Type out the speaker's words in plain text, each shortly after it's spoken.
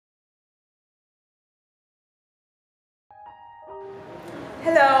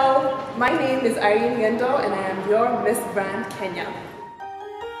Hello, my name is Irene Ng'endo and I am your Miss Grand Kenya.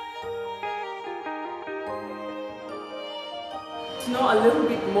 To know a little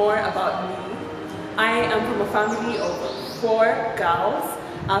bit more about me, I am from a family of 4 girls.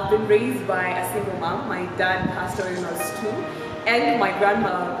 I've been raised by a single mom. My dad passed away when I was 2, and my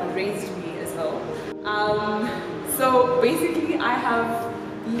grandma raised me as well. So basically I have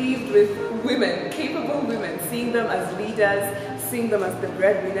lived with women, capable women, seeing them as leaders, seeing them as the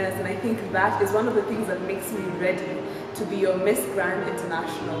breadwinners, and I think that is one of the things that makes me ready to be your Miss Grand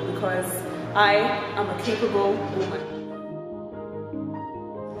International, because I am a capable woman.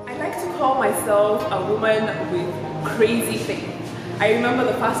 I like to call myself a woman with crazy faith. I remember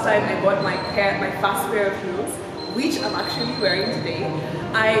the first time I bought my first pair of heels, which I'm actually wearing today.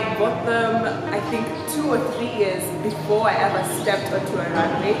 I bought them, I think, 2 or 3 years before I ever stepped onto a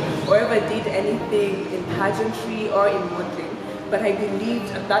runway or ever did anything in pageantry or in modeling. But I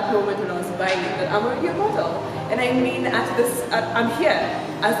believed at that moment when I was buying it that I'm already a model. And I mean, I'm here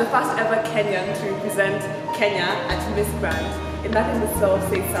as the first ever Kenyan to represent Kenya at Miss Grand. And that in itself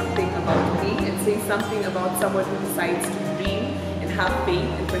says something about me. It says something about someone who decides to dream and have faith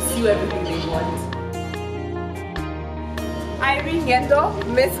and pursue everything they want. Irene Ng'endo,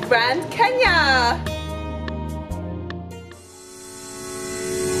 Miss Grand Kenya!